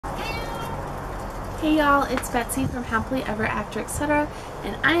Hey y'all, it's Betsy from Happily Ever After Etc.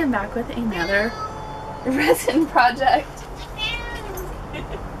 and I am back with another resin project.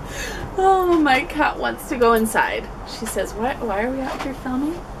 Oh, my cat wants to go inside. She says, why are we out here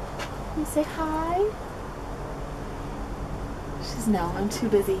filming? Can you say hi? She's no, I'm too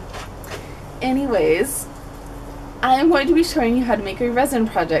busy. Anyways, I am going to be showing you how to make a resin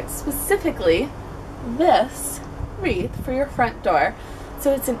project, specifically this wreath for your front door.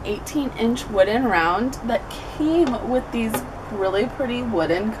 So it's an 18-inch wooden round that came with these really pretty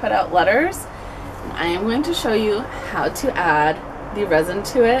wooden cutout letters. And I am going to show you how to add the resin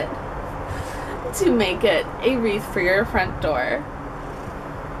to it to make it a wreath for your front door.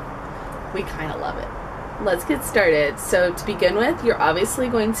 We kind of love it. Let's get started. So to begin with, you're obviously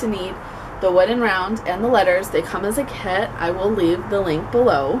going to need the wooden round and the letters. They come as a kit. I will leave the link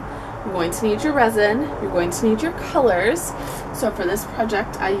below. You're going to need your resin, you're going to need your colors. So for this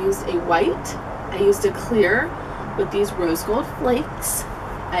project I used a white, I used a clear with these rose gold flakes,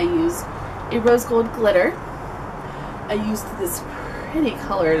 I used a rose gold glitter, I used this pretty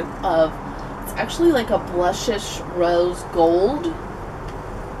color of, it's actually like a blushish rose gold,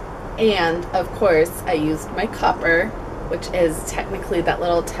 and of course I used my copper, which is technically that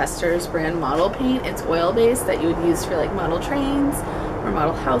little Testors brand model paint. It's oil based that you would use for like model trains or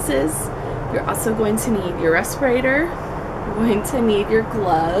model houses. You're also going to need your respirator. You're going to need your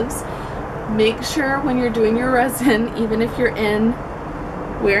gloves. Make sure when you're doing your resin, even if you're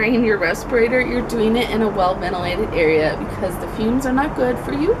wearing your respirator, you're doing it in a well ventilated area because the fumes are not good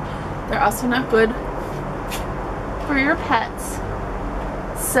for you. They're also not good for your pets.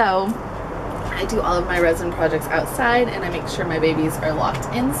 So I do all of my resin projects outside and I make sure my babies are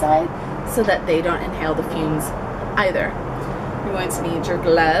locked inside so that they don't inhale the fumes either. You're going to need your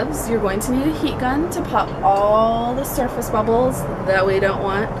gloves. You're going to need a heat gun to pop all the surface bubbles that we don't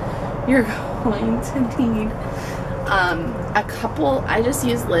want. You're going to need a couple, I just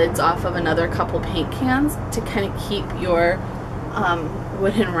use lids off of another couple paint cans to kind of keep your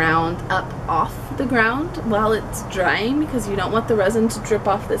wooden round up off the ground while it's drying, because you don't want the resin to drip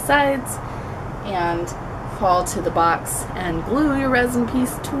off the sides and fall to the box and glue your resin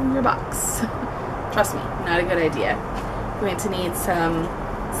piece to your box. Trust me, not a good idea. You're going to need some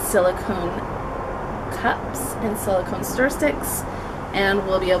silicone cups and silicone stir sticks, and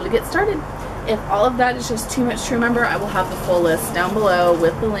we'll be able to get started. If all of that is just too much to remember, I will have the full list down below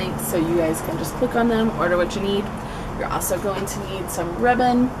with the links so you guys can just click on them, order what you need. You're also going to need some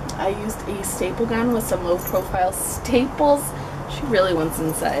ribbon. I used a staple gun with some low profile staples. She really wants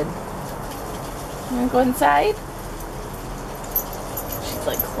inside. You wanna go inside? She's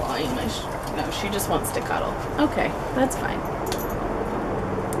like clawing my shirt. No, she just wants to cuddle. Okay, that's fine.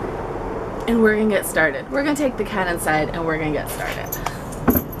 And we're gonna get started. We're gonna take the cat inside and we're gonna get started.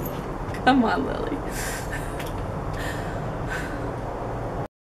 Come on, Lily.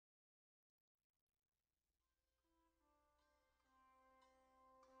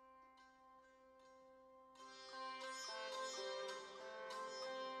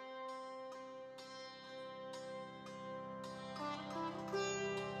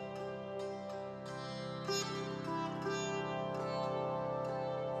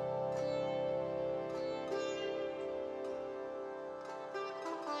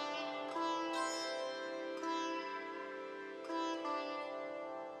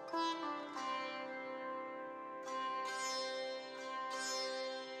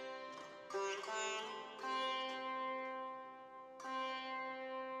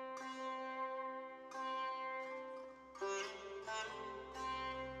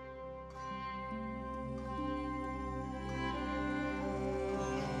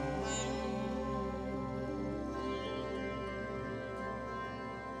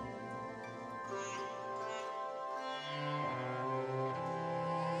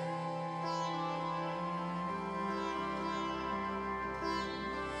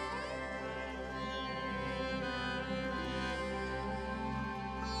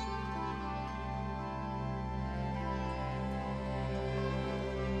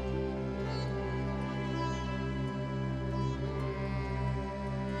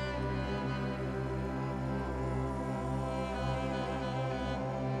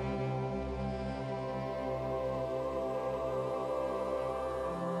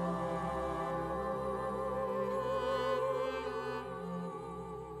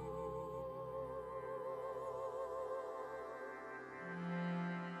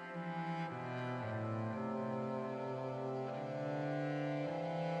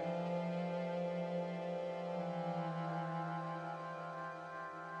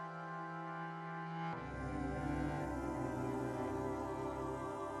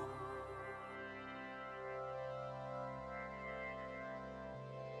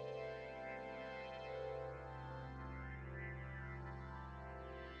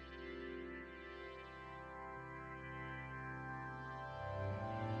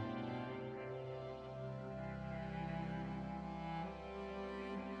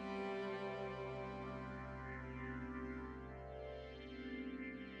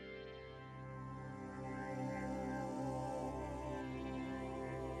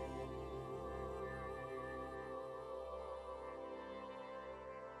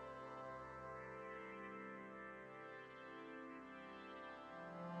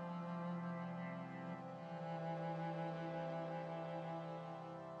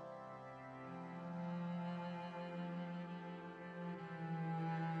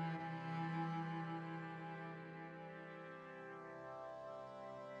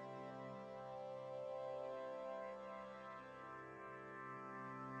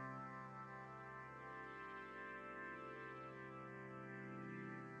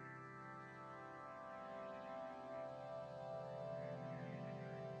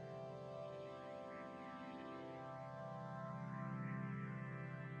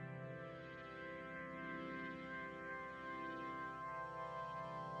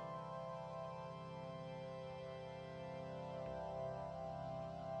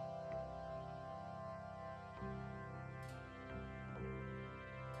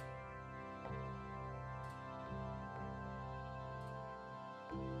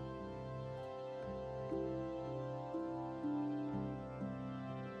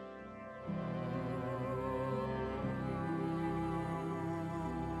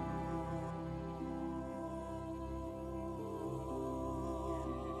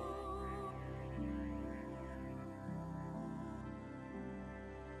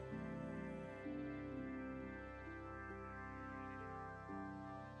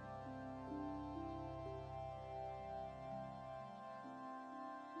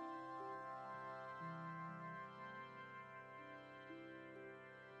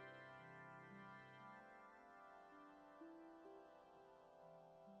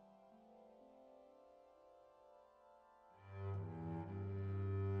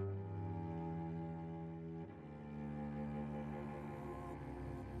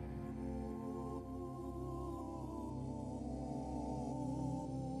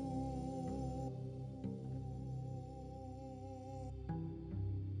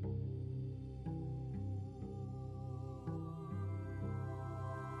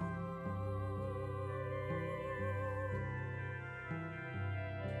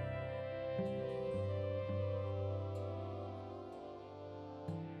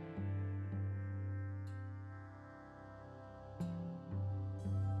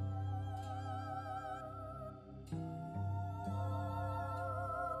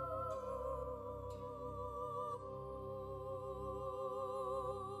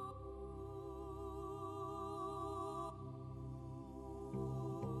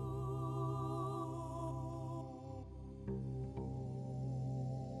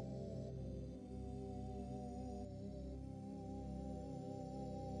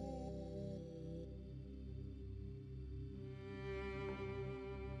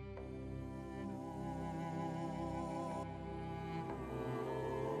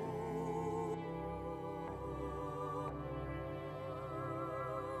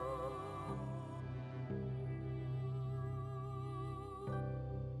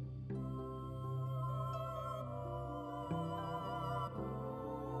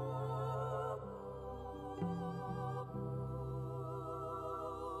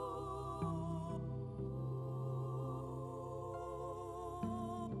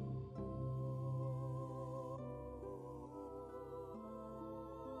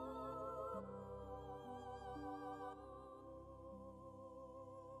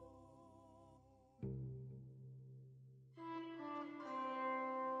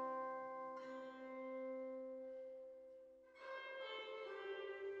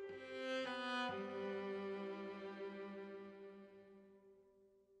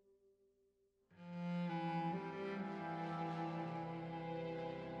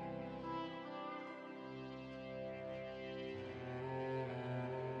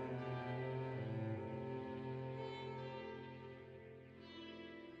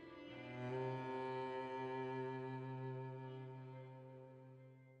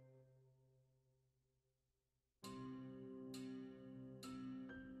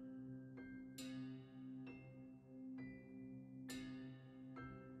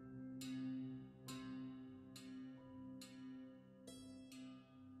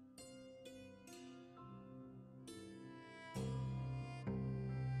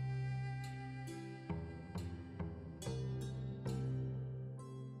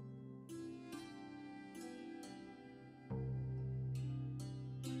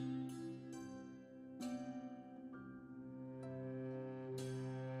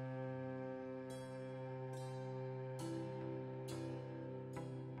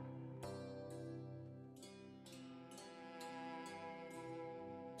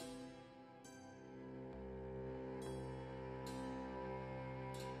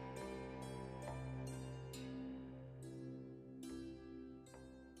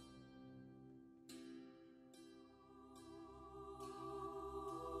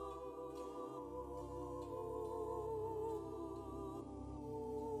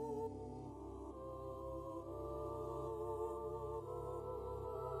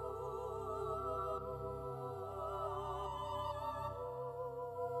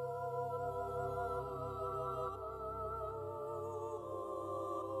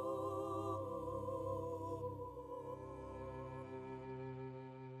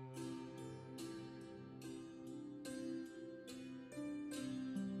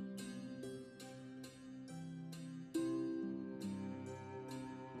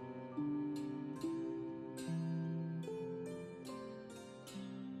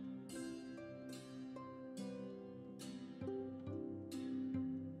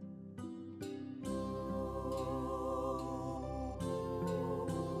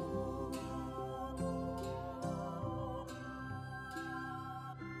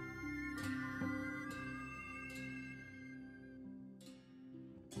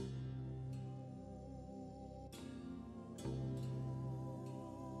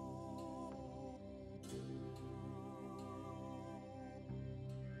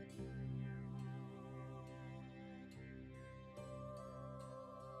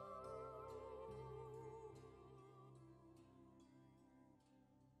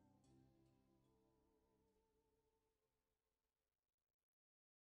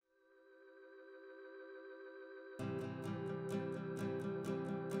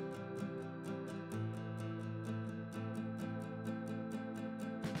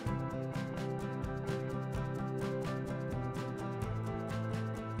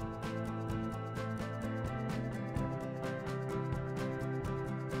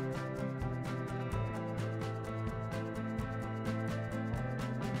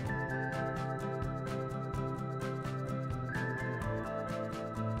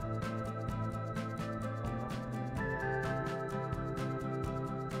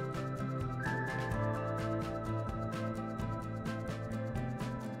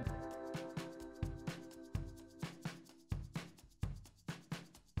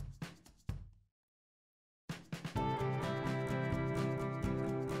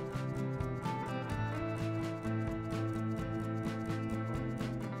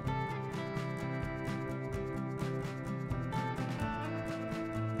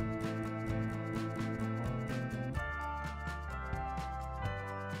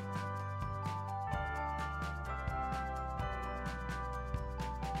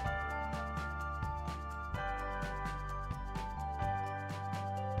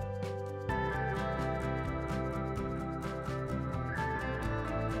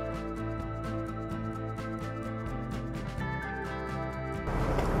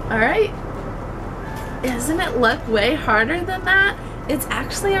 Alright, doesn't it look way harder than that? It's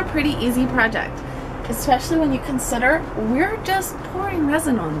actually a pretty easy project, especially when you consider we're just pouring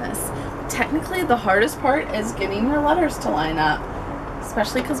resin on this. Technically the hardest part is getting your letters to line up,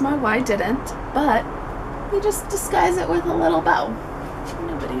 especially because my Y didn't, but we just disguise it with a little bow.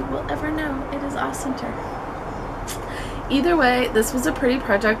 Nobody will ever know it is off center. Either way, this was a pretty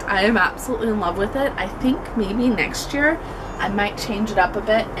project. I am absolutely in love with it. I think maybe next year I might change it up a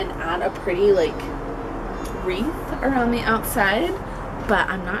bit and add a pretty like wreath around the outside, but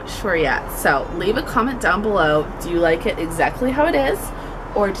I'm not sure yet. So leave a comment down below. Do you like it exactly how it is,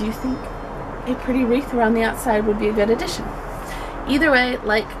 or do you think a pretty wreath around the outside would be a good addition? Either way,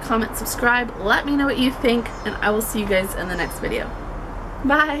 like, comment, subscribe, let me know what you think, and I will see you guys in the next video.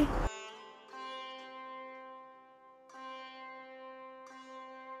 Bye!